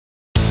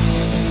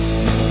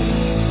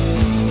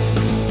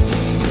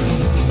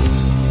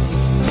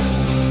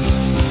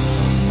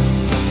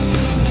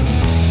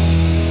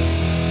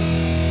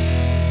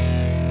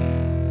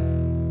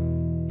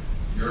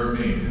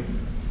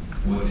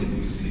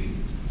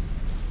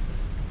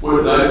What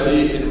did I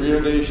see in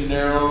Rio de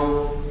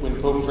Janeiro when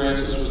Pope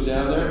Francis was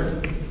down there?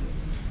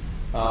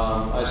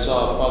 I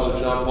saw Father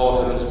John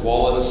Paul have his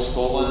wallet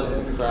stolen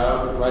in the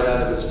crowd right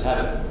out of his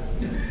habit.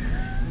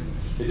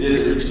 He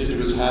did. He reached into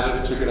his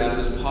habit, took it out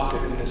of his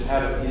pocket in his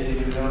habit. He didn't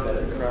even know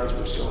that. The crowds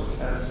were so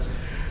intense.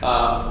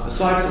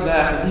 Aside from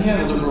that, he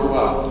handled it real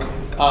well.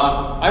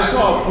 I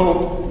saw a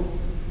pope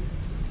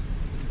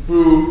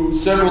who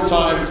several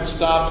times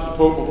stopped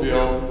the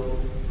popemobile,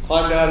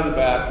 climbed out of the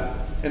back,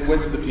 and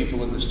went to the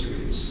people in the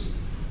streets.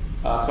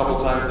 A couple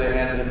times they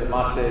handed him the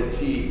mate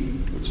tea,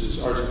 which is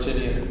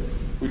Argentinian.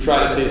 We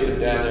tried to taste it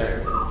down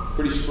there.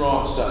 Pretty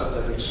strong stuff.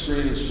 It's like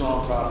extremely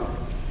strong coffee.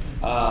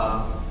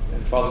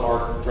 And Father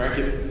Mark drank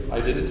it. I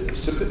didn't.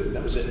 Sip it, and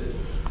that was it.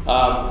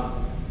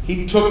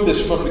 He took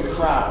this from the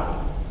crowd.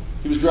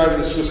 He was driving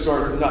the Swiss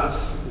Guards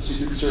nuts, the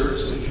Secret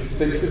Service, because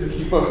they couldn't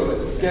keep up with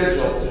his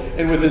schedule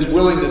and with his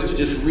willingness to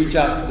just reach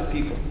out to the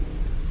people.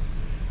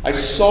 I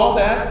saw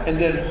that and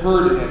then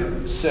heard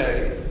him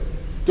say,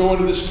 go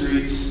into the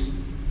streets,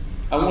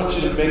 I want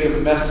you to make a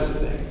mess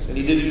of things. And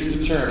he did use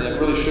the term, and that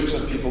really shook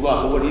some people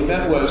up. But what he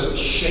meant was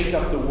shake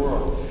up the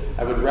world.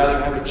 I would rather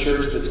have a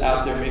church that's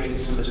out there making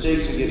some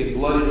mistakes and getting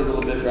bloodied a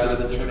little bit rather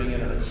than turning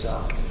in on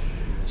itself.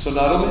 So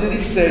not only did he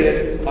say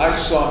it, I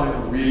saw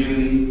him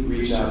really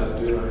reach out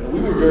and do it. And we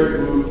were very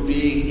moved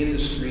being in the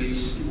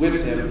streets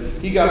with him.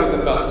 He got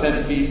within about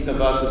 10 feet of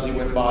us as he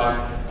went by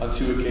on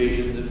 2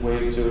 occasions and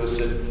waved to us.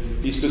 And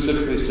he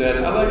specifically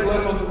said, I like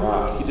life on the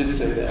rock. He did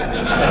say that.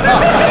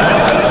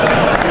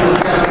 It was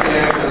kind of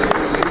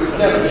it was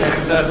definitely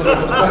that's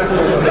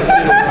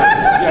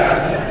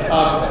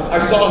yeah. I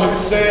saw him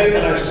say it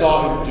and I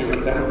saw him do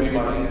it. That would be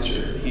my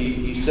answer.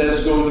 He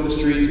says go into the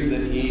streets and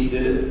then he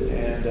did it.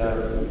 And I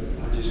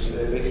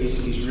think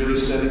he's really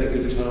setting a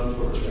good tone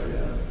for us right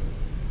now.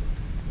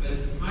 But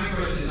my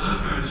question is, I'm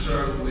trying to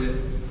struggle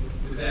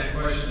with that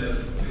question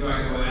of, do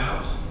I go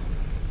out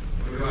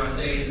or do I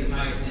stay in the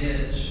tight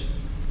niche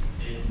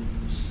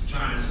and just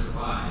trying to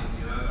survive?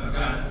 You know, I've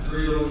got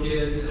 3 little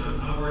kids,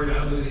 and I'm worried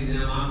about losing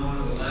them. I'm one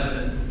of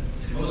 11,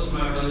 and most of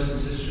my brothers and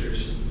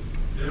sisters,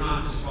 they're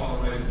not just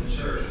falling away from the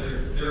church.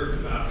 They're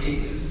about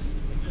atheists.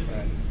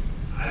 Right.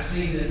 I've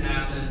seen this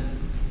happen.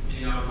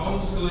 You know,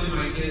 homeschooling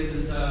my kids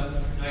and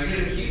stuff. I get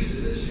accused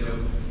of this, you know,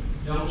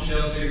 don't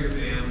shelter your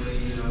family,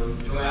 you know,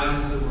 go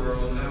out into the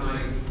world. And I'm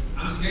like,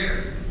 I'm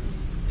scared.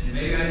 And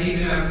maybe I need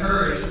to have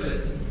courage,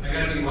 but I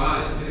got to be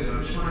wise too.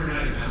 I'm just wondering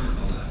how you balance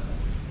all that.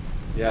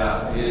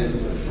 Yeah, and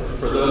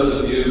for those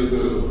of you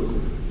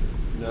who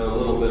know a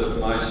little bit of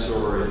my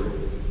story,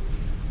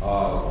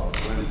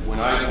 when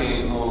I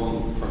came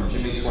home from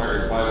Jimmy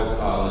Swaggart Bible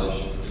College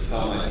to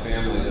tell my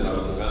family that I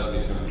was about to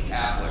become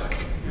Catholic,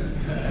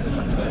 I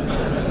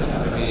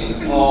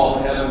mean, all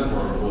heaven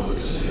broke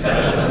loose.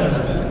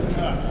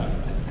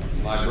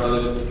 My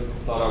brother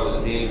thought I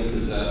was demon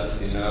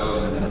possessed, you know,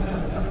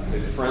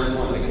 and friends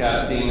wanted to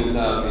cast demons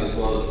out of me as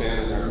well as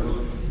family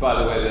members. By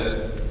the way,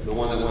 the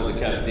one that wanted to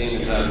cast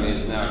demons out of me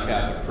is now a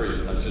Catholic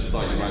priest. I just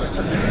thought you might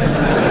know.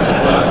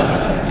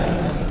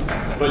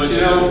 But you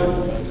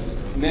know,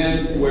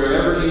 men,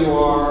 wherever you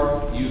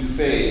are, you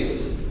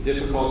face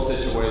difficult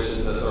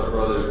situations, as our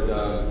brother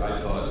Doug, I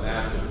thought,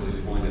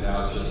 masterfully pointed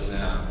out just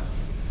now.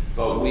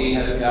 But we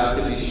have got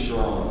to be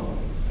strong,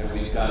 and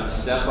we've got to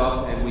step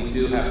up, and we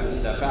do have to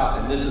step out.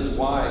 And this is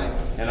why,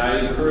 and I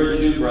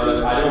encourage you,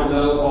 brother, I don't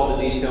know all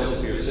the details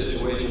of your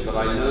situation, but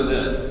I know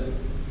this.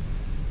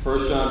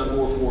 1 John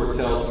 4:4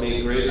 tells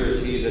me, greater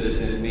is he that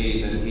is in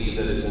me than he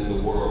that is in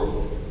the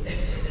world.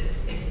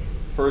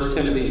 1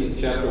 Timothy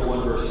chapter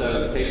 1, verse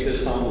 7, take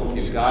this home with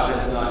you. God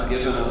has not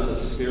given us a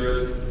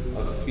spirit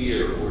of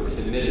fear or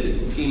timidity,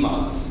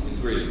 timos in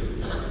Greek,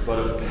 but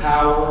of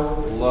power,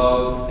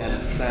 love, and a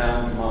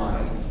sound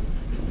mind.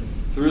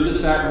 Through the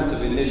sacraments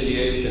of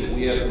initiation,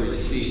 we have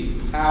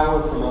received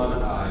power from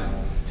on high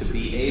to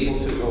be able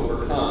to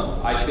overcome.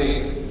 I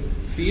think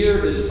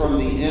fear is from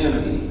the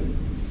enemy.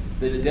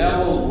 The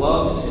devil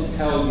loves to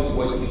tell you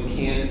what you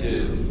can't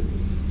do.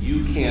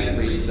 You can't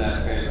reach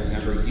that family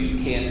member. You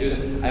can't do that.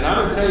 And I'm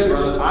going to tell you,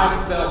 brother,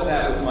 I felt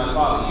that with my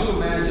father. You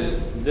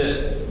imagine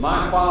this.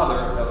 My father,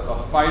 a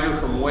fighter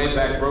from way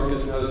back, broke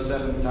his nose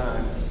 7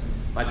 times.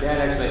 My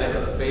dad actually has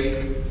a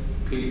fake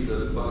piece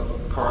of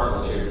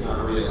cartilage here. It's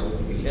not real.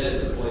 He had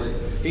it replaced.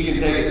 He can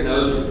take his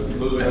nose and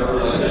move it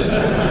over like this.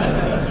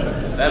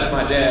 That's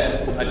my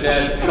dad. My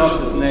dad's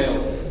tough as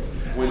nails.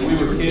 When we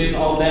were kids,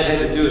 all Dad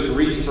had to do is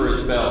reach for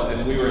his belt,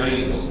 and we were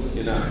angels,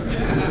 you know.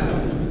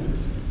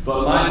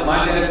 But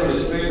my dad put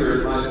his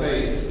finger in my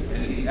face,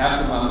 and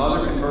after my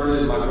mother converted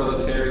and my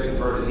brother Terry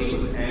converted, he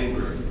was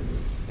angry.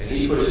 And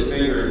he put his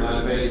finger in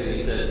my face, and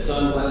he said,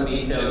 son, let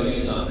me tell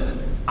you something.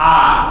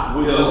 I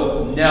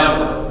will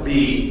never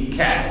be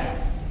Catholic.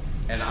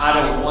 And I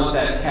don't want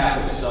that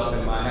Catholic stuff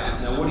in my house.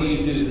 Now, what do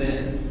you do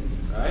then?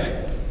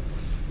 Right?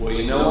 Well,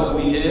 you know what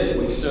we did?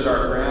 We stood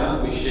our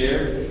ground, we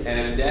shared,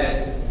 and if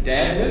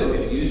Dad knew,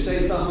 if you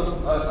say something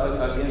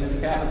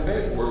against the Catholic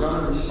faith, we're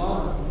going to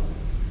respond.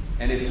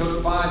 And it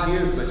took 5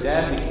 years, but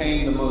Dad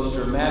became the most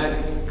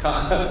dramatic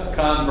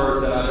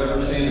convert that I've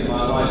ever seen in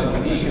my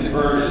life. He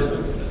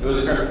converted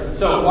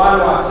So why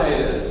do I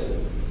say this?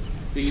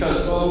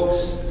 Because,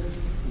 folks,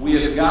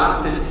 we have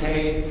got to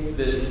take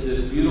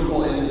this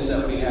beautiful image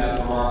that we have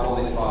from our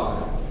Holy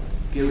Father,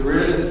 get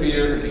rid of the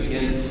fear, and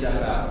begin to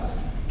step out.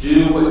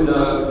 Do what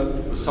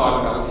Doug was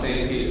talking about with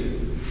St.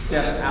 Peter.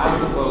 Step out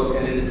of the boat,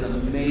 and it is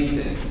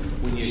amazing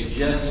when you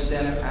just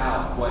step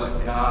out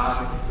what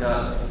God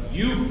does.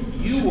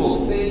 You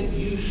will think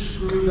you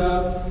screwed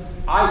up.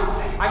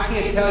 I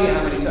can't tell you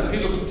how many times.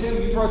 People say,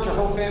 Tim, you brought your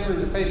whole family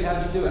to the faith. How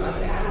did you do it? I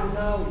say, I don't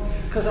know,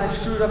 because I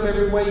screwed up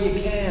every way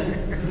you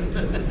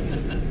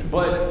can.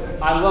 But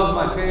I love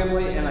my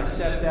family, and I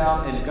stepped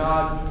out, and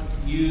God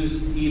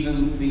used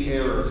even the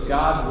errors.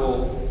 God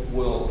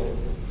will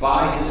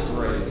by His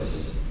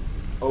grace,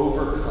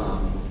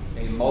 overcome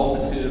a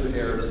multitude of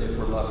errors if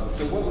we're loving.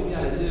 So what we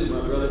got to do,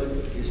 my brother,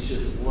 is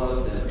just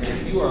love them. And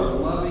if you are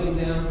loving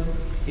them,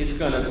 it's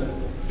going to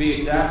be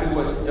exactly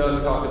what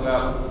Doug talked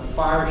about.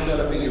 Fire shut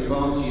up in your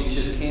bones. You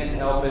just can't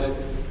help it.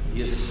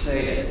 You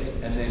say it,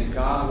 and then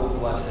God will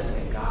bless it,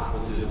 and God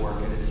will do the work.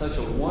 And it's such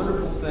a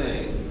wonderful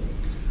thing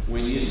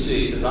when you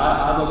see, because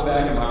I look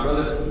back at my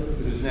brother,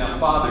 who's now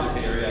Father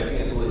Terry. I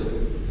can't believe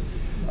it.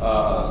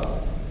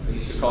 I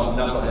used to call him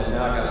Knucklehead.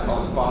 Now I got to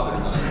call him Father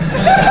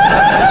Knucklehead.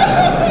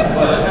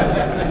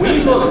 But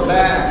we look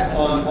back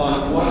on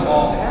what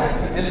all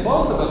happened, and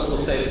both of us will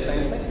say the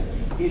same thing.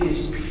 It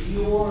is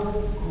pure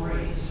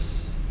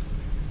grace.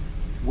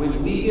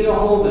 When we get a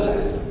hold of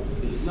that,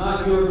 it's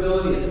not your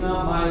ability, it's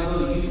not my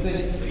ability. You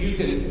think you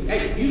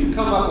can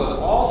come up with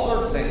all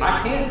sorts of things.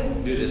 I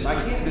can't do this, I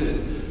can't do this.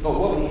 But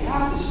what we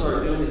have to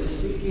start doing is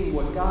speaking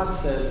what God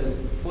says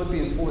in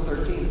Philippians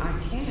 4:13. I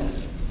can,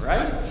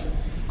 right?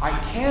 I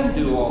can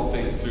do all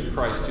things through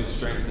Christ who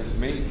strengthens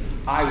me.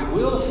 I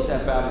will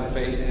step out in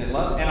faith and in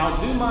love, and I'll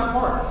do my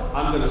part.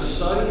 I'm going to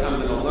study, I'm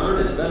going to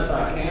learn as best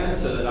I can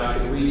so that I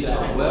can reach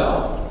out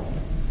well.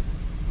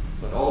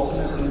 But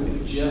ultimately,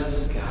 we've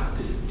just got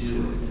to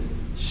do it.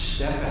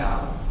 Step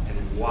out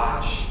and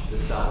watch the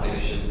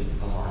salvation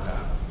of our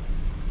God.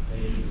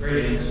 Thank you.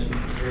 Great answer.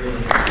 Great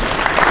answer.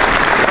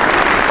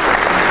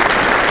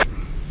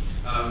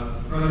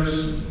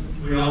 Brothers,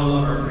 we all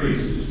love our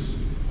priests.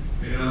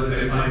 We know that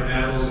they fight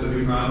battles that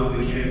we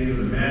probably can't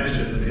even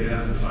imagine that they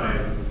have to fight.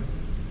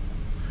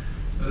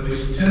 But we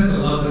tend to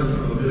love them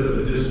from a bit of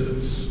a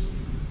distance.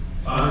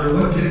 Father,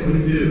 what can we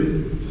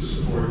do to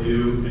support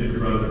you and your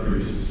brother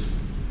priests?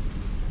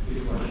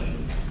 Good question.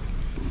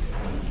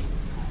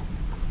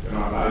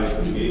 I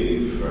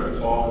gave a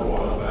talk a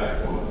while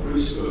back on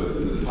priesthood,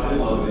 and the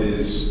title of it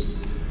is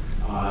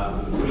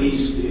The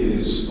Priest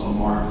is a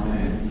Marked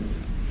Man.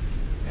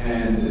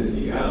 And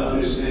you got to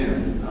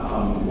understand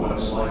what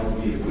it's like to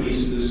be a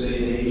priest in this day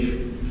and age.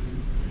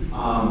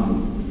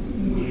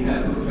 We had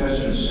a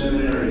professor in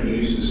seminary who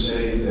used to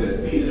say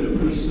that being a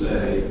priest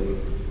today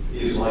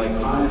is like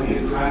trying to be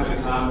a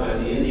traffic cop at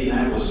the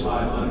Indianapolis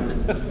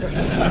 500.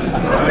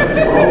 Right?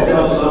 The world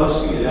tells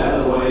us to get out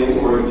of the way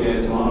or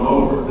get run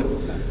over.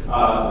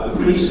 The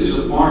priest is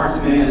a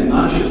marked man,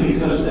 not just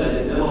because of that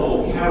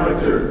indelible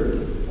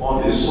character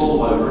on his soul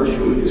by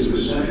virtue of his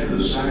reception of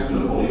the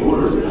sacrament of holy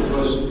orders, but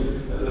because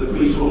the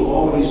priest will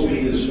always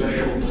be the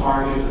special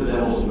target of the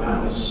devil's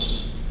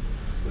malice.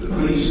 The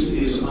priest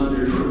is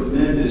under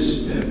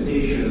tremendous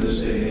temptation in this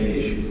day and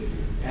age.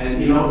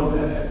 And you know,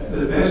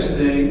 the best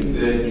thing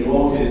that you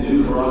all can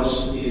do for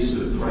us is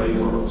to pray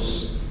for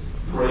us.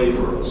 Pray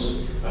for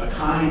us. A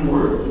kind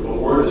word, a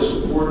word of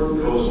support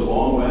goes a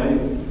long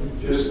way.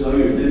 Just know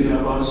you're thinking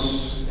of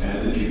us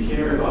and that you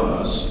care about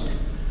us.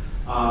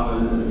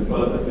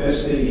 But the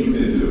best thing you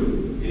can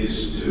do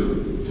is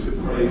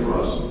to pray for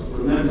us.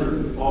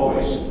 Remember,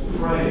 always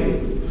pray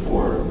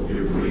for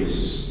your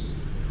priests.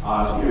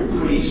 Your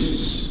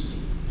priests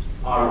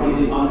are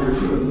really under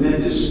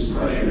tremendous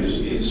pressures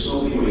in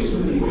so many ways,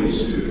 too many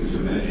ways to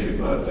mention,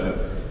 but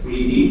we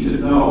need to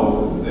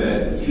know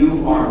that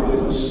you are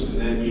with us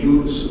and that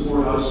you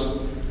support us.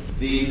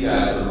 These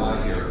guys are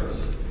my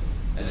heroes.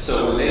 And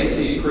so when they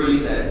see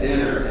priests at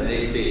dinner and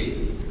they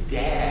see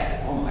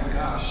Dad, oh my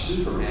gosh,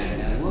 Superman,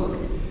 and look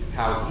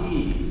how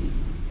he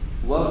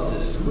loves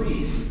this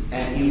priest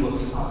and he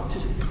looks up to,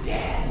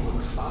 Dad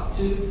looks up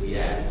to,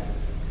 yeah.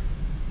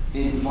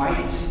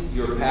 Invite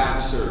your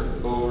pastor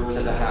over to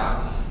the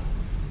house,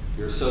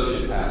 your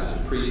associate pastor,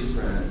 priest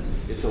friends.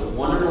 It's a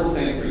wonderful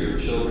thing for your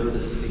children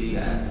to see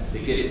that, to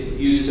get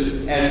used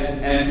to.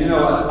 And you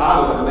know what, I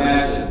would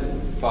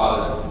imagine,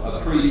 Father,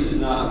 a priest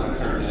is not going to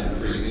turn down a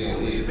free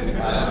meal either.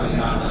 I mean,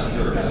 I'm not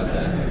sure about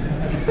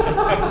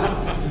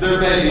that.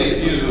 There may be a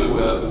few who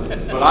will,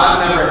 but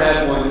I've never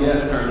had one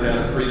yet turn down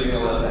a free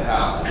meal at the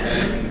house.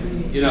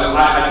 And, you know,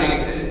 I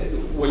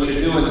think what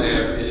you're doing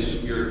there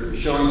is you're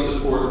showing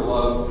support and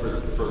love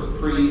for the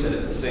priest, and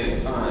at the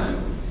same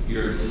time,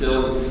 you're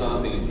instilling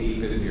something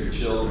deep in your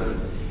children.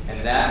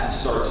 And that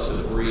starts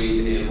to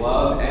breed a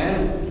love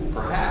and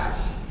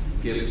perhaps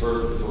gives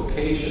birth to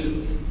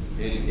vocations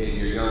in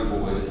your young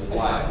boy's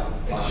life.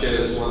 I'll share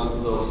this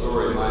one little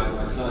story.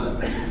 My son,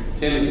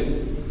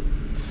 Timmy,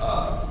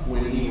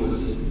 when he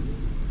was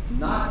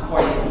not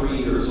quite 3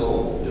 years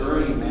old,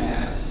 during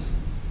Mass,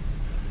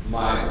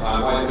 my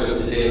wife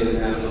goes to daily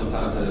mass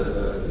sometimes at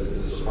a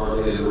Our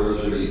Lady of the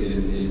Rosary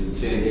in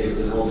San Diego.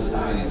 It's an old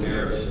Italian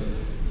parish.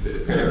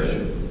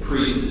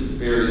 Priest is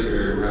very,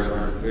 very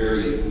reverent,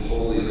 very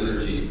holy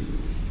liturgy.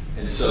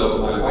 And so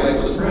my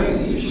wife was praying,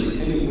 and usually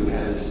Timmy would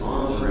have his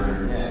arms around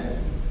her neck.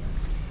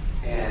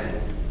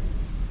 And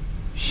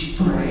she's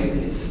praying,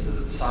 it's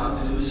the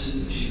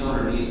Sanctus, she's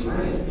on her knees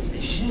praying.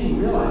 And she didn't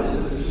even realize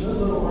it, but there's no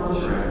little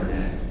arms around her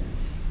neck.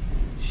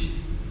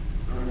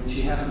 And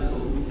she happened to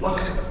look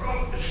at the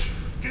road.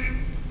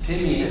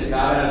 Timmy had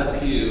got out of the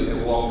pew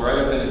and walked right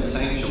up in the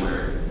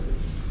sanctuary.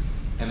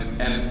 And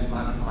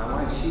my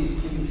wife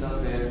sees Timmy's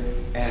up there,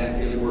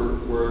 and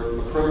we're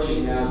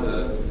approaching now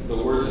the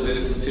words of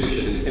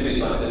institution, and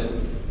Timmy's like this.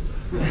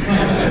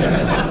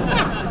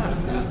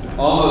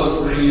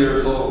 Almost 3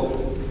 years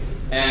old.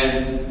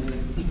 And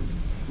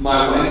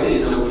my wife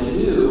didn't know what to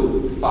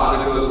do.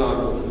 Father goes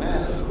on with the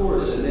Mass, of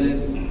course, and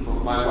then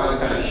my wife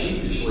kind of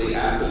sheepishly,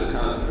 after the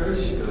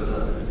consecration, goes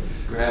up and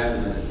grabs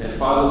him. And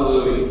Father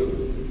Louis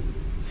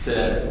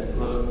said,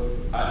 look,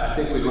 I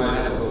think we might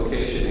have a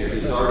vocation here.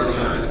 He's already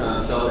trying to kind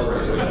of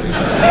celebrate with me.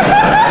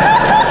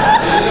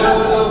 And you know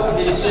what, though?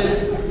 It's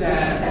just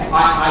that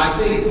I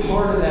think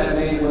part of that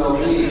may well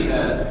be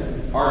that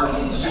our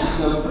kids just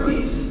know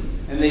priests.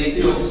 And they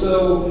feel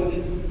so,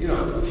 you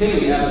know,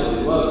 Timmy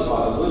absolutely loves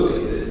Father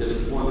Louis. This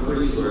is one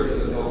priest where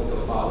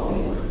he'll follow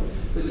anywhere.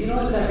 But you know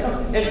what, that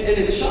comes, and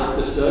it shocked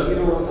us, Doug. You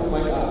know, we're like, oh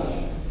my gosh.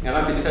 And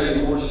I could tell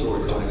you more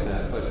stories like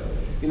that. But,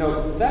 you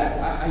know, that,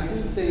 I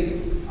do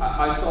think,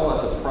 I saw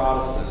as a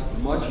Protestant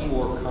much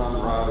more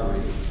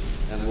camaraderie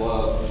and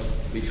love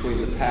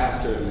between the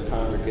pastor and the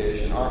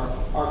congregation.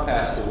 Our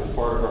pastor was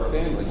part of our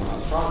family when I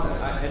was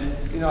Protestant.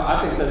 And, you know,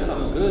 I think that's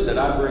something good that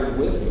I bring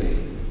with me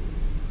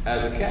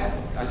as a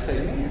Catholic. I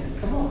say, man,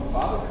 come on,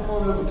 Father, come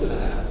on over to the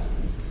house.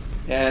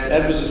 And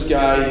Ed was this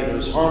guy, you know,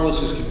 as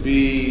harmless as could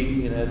be,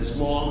 you know, had this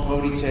long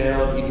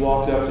ponytail. He'd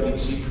walk up and he'd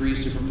see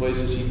priests different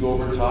places. He'd go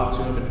over and talk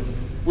to them. And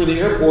we're in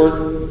the airport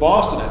in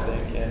Boston, I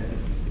think, and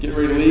getting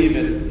ready to leave,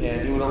 and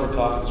he went over and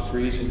talked to this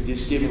priest, and he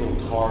just gave him a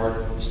little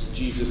card.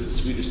 Jesus, the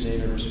sweetest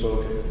name ever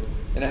spoken.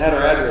 And it had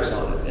our address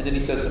on it. And then he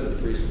said something to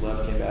the priest and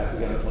left, came back, we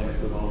got a plane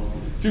for the home.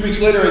 A few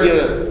weeks later,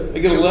 I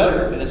get a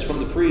letter, and it's from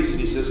the priest, and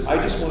he says, I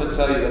just want to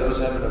tell you that I was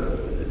having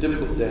a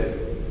difficult day.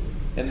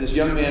 And this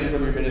young man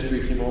from your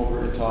ministry came over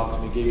and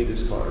talked to me, gave me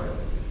this card.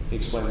 He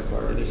explained the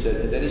card. And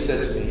then he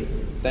said to me,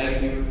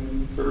 thank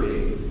you for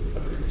being a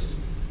priest.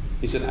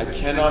 He said, I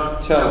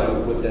cannot tell you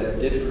what that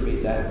did for me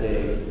that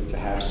day to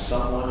have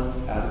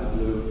someone out of the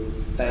blue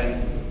thank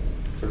me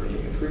for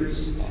being a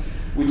priest.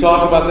 We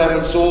talk about that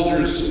when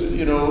soldiers,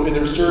 you know, in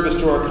their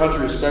service to our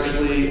country,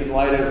 especially in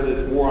light of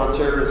the war on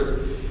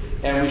terrorism.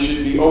 And we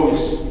should be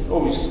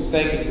always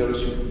thanking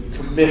those who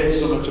commit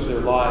so much of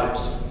their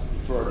lives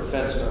for our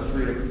defense and our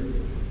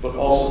freedom, but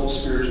also the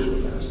spiritual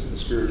defense and the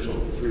spiritual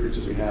freedoms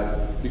that we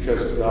have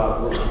because of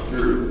God working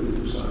through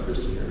the Son of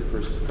Christ here, the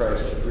person of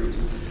Christ, the priest.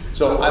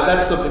 So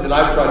that's something that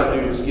I've tried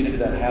to do, is get into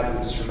that habit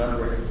of just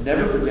remembering.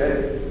 Never forget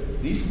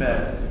it. These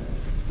men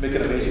make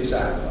an amazing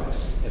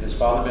sacrifice. And as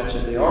Father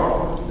mentioned, they are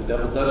armed. The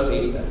devil does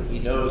hate them. He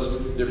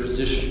knows their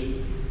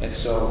position. And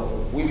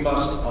so we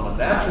must, on a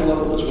natural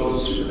level as well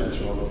as a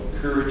supernatural level,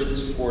 encourage and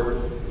support.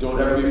 Don't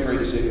ever be afraid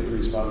to say to the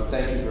priest, Father,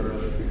 thank you very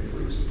much for being a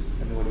priest.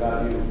 And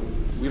without you,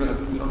 we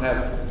don't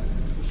have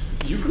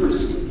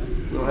Eucharist.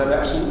 We don't have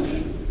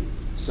absolution.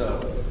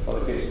 So,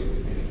 Father Casey,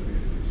 thank you for being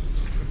a priest.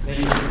 Thank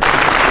you.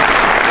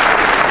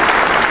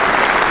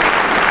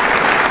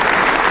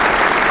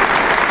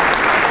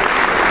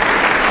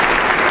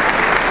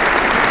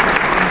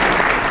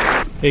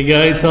 Hey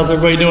guys, how's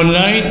everybody doing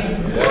tonight?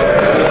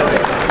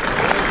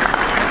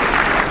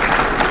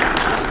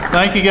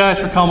 Thank you guys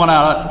for coming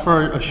out.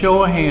 For a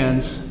show of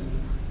hands,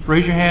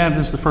 raise your hand if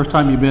this is the first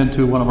time you've been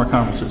to one of our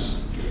conferences.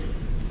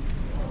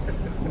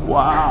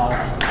 Wow.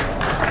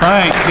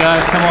 Thanks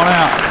guys, come on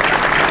out.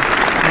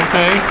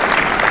 Okay.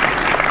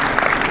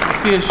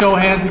 Let's see a show of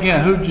hands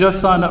again. Who just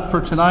signed up for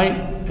tonight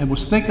and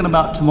was thinking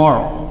about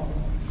tomorrow?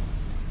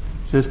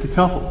 Just a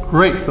couple.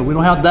 Great, so we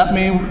don't have that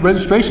many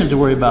registrations to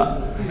worry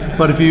about.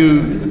 But if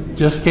you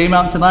just came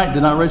out tonight,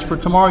 did not register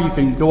for tomorrow, you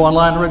can go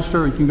online and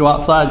register, or you can go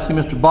outside and see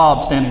Mr.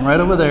 Bob standing right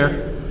over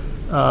there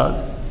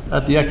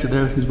at the exit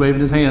there. He's waving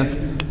his hands,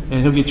 and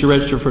he'll get you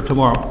registered for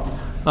tomorrow.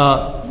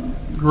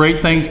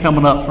 Great things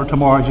coming up for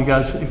tomorrow, as you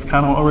guys have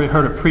kind of already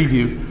heard a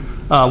preview.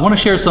 I want to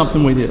share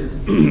something we did.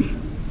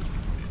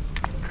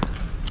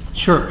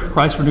 Church,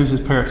 Christ Renews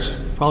His Parish,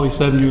 probably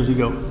 7 years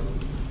ago,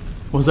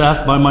 was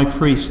asked by my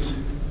priest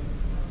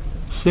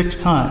 6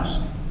 times.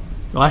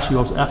 Well, actually,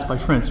 I was asked by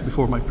friends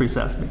before my priest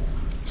asked me.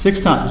 6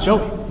 times,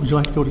 Joey, would you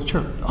like to go to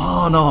church?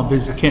 Oh, no, I'm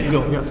busy, I can't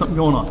go. I got something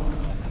going on.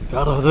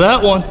 Got out of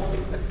that one.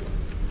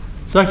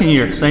 2nd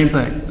year, same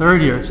thing.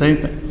 3rd year, same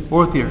thing.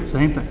 4th year,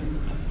 same thing.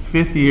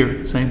 5th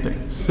year, same thing.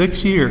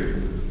 6th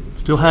year,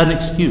 still had an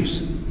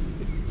excuse.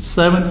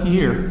 7th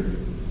year,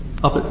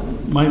 up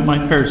at my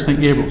parish, St.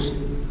 Gabriel's,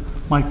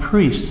 my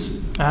priest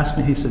asked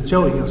me, he said,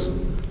 Joey, he goes,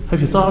 have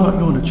you thought about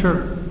going to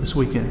church this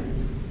weekend?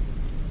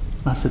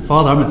 I said,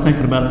 Father, I've been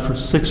thinking about it for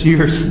 6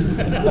 years.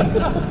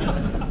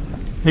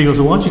 He goes,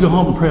 well, why don't you go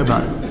home and pray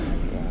about it?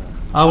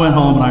 I went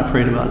home and I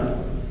prayed about it.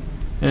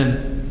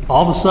 And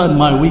all of a sudden,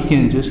 my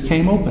weekend just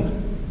came open.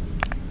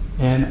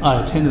 And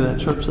I attended that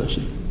church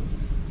session.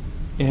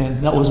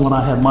 And that was when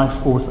I had my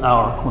 4th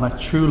hour, when I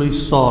truly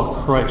saw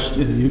Christ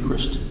in the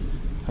Eucharist.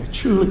 I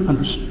truly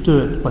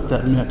understood what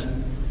that meant.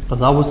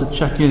 Because I was a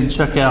check-in,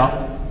 check-out,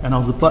 and I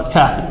was a butt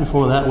Catholic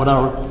before that, would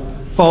I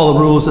follow the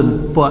rules,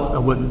 but I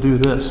wouldn't do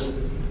this.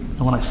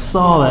 And when I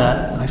saw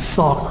that, and I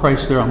saw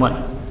Christ there, I'm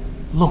like,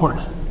 Lord,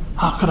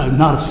 how could I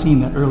not have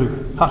seen that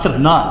earlier? How could I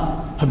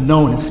not have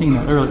known and seen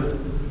that earlier?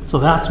 So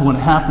that's when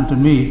it happened to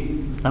me.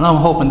 And I'm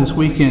hoping this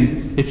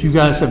weekend, if you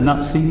guys have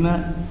not seen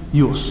that,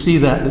 you will see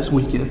that this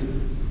weekend.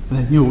 And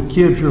then you will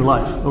give your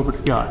life over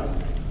to God.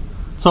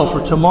 So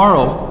for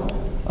tomorrow,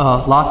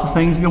 lots of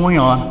things going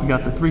on. We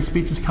got the 3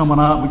 speeches coming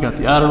up. We got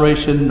the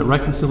adoration, the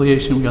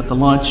reconciliation. We got the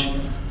lunch.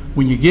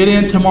 When you get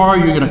in tomorrow,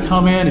 you're going to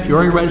come in. If you're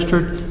already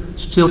registered,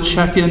 still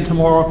check in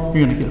tomorrow.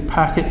 You're going to get a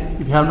packet.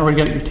 If you haven't already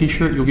got your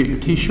t-shirt, you'll get your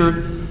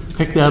t-shirt.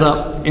 Pick that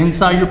up.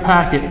 Inside your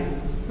packet,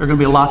 there are going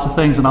to be lots of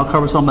things, and I'll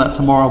cover some of that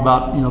tomorrow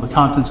about the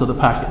contents of the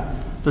packet.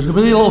 There's going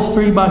to be a little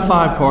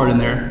 3x5 card in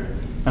there,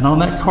 and on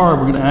that card,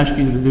 we're going to ask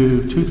you to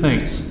do 2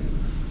 things.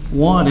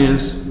 One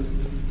is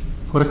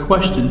put a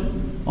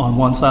question on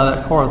one side of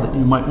that card that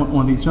you might want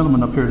one of these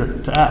gentlemen up here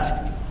to ask.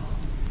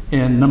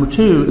 And number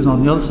 2 is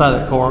on the other side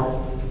of that card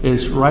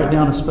is write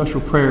down a special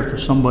prayer for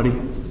somebody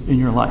in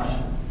your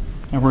life.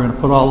 And we're going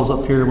to put all those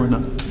up here. We're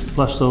going to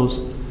bless those,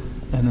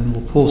 and then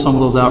we'll pull some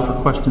of those out for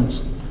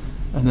questions.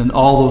 And then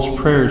all those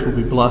prayers will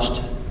be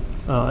blessed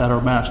at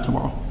our Mass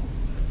tomorrow.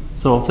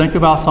 So think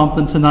about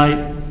something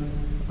tonight.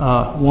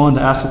 1,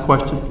 to ask a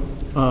question.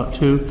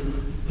 2,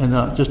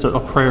 and just a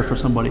prayer for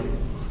somebody.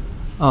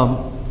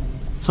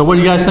 So what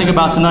do you guys think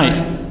about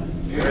tonight?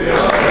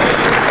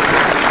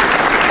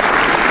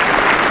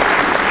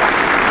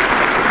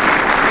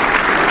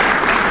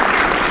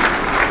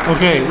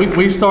 Okay,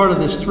 we started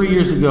this 3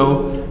 years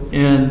ago,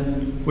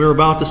 and we're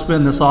about to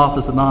spin this off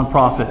as a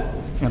nonprofit.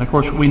 And of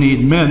course, we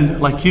need men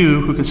like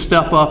you who can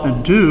step up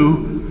and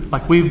do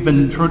like we've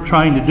been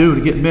trying to do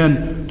to get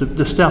men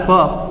to step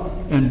up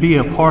and be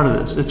a part of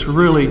this. It's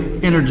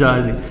really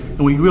energizing,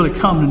 and we really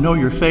come to know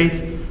your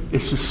faith.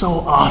 It's just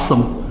so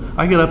awesome.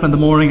 I get up in the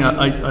morning,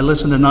 I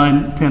listen to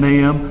 9, 10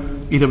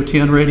 a.m.,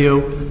 EWTN radio,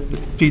 it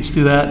feeds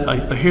through that.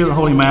 I hear the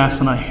Holy Mass,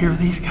 and I hear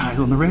these guys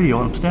on the radio,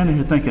 and I'm standing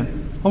here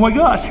thinking, oh my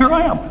gosh, here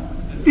I am.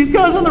 These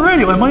guys on the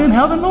radio, am I in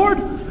heaven, Lord?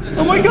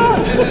 Oh my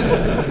gosh.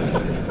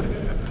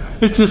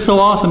 It's just so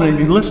awesome, and if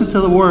you listen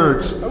to the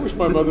words. I wish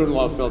my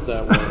mother-in-law felt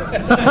that way.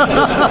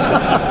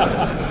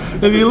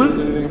 If you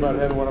anything about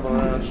heaven when I'm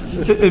around.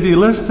 If you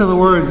listen to the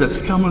words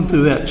that's coming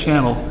through that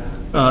channel,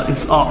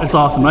 it's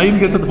awesome. I even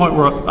get to the point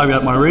where I've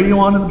got my radio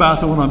on in the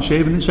bathroom when I'm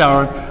shaving and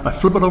showering. I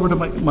flip it over to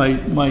my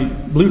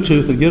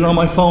Bluetooth and get it on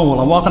my phone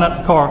while I'm walking out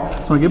the car.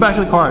 So when I get back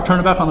to the car, I turn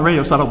it back on the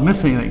radio so I don't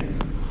miss anything.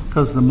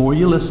 Because the more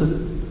you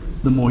listen,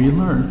 the more you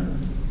learn.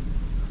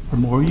 The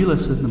more you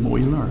listen, the more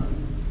you learn.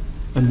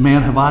 And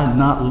man, have I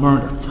not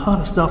learned a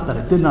ton of stuff that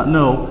I did not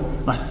know,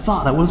 and I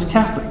thought I was a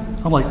Catholic.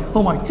 I'm like,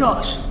 oh my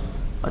gosh,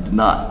 I did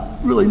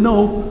not really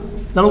know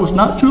that I was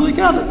not truly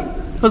Catholic.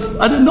 Because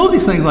I didn't know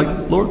these things,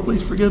 like, Lord,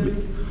 please forgive me.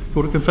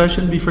 Go to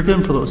confession, be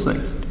forgiven for those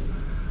things.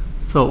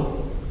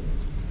 So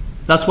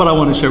that's what I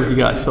want to share with you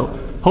guys. So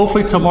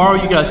hopefully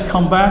tomorrow you guys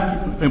come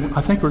back, and I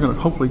think we're going to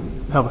hopefully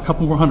have a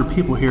couple more hundred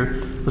people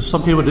here. Because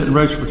some people didn't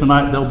register for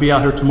tonight, they'll be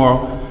out here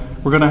tomorrow.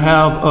 We're going to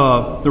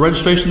have the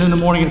registration in the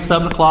morning at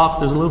 7 o'clock.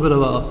 There's a little bit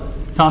of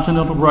a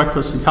continental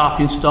breakfast and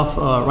coffee and stuff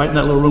right in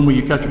that little room where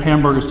you got your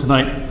hamburgers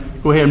tonight.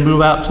 Go ahead and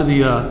move out to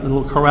the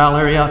little corral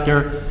area out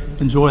there.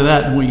 Enjoy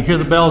that. And when you hear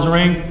the bells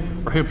ring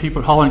or hear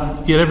people hollering,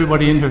 get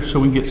everybody in here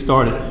so we can get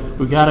started.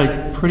 We got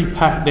a pretty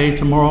packed day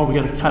tomorrow. We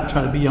got to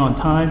try to be on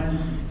time,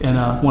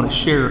 and want to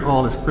share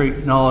all this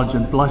great knowledge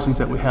and blessings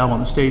that we have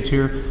on the stage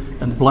here,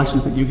 and the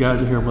blessings that you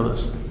guys are here with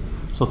us.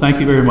 So thank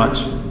you very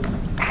much.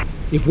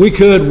 If we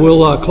could,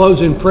 we'll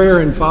close in prayer.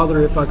 And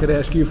Father, if I could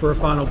ask you for a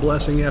final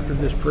blessing after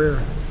this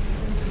prayer.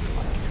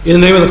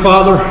 In the name of the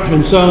Father,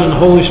 and Son, and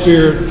Holy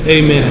Spirit,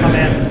 amen.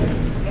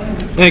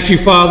 Amen. Thank you,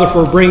 Father,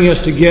 for bringing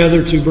us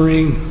together to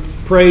bring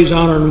praise,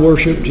 honor, and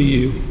worship to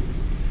you.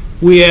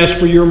 We ask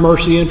for your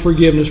mercy and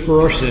forgiveness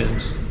for our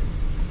sins.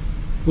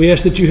 We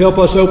ask that you help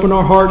us open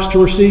our hearts to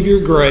receive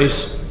your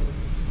grace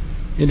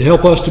and to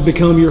help us to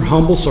become your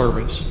humble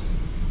servants.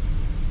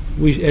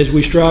 As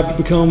we strive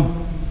to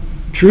become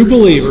true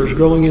believers,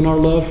 growing in our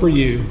love for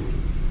you,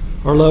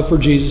 our love for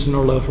Jesus, and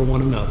our love for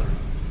one another.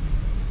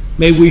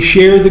 May we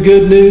share the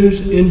good news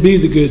and be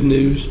the good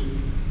news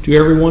to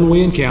everyone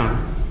we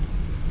encounter.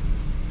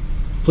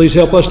 Please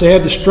help us to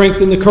have the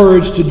strength and the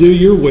courage to do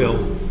your will,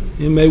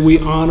 and may we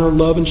honor,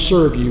 love, and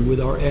serve you with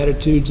our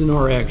attitudes and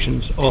our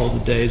actions all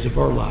the days of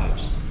our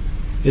lives.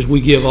 As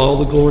we give all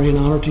the glory and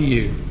honor to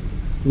you,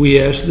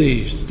 we ask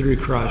these through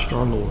Christ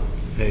our Lord.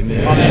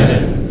 Amen.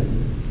 Amen.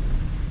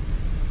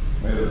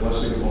 May the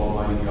blessing of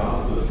Almighty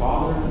God, the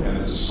Father, and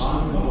the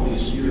Son, and the Holy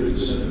Spirit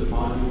descend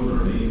upon you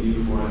and remain in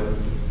you forever.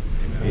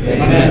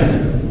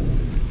 Amen.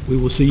 We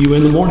will see you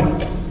in the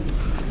morning.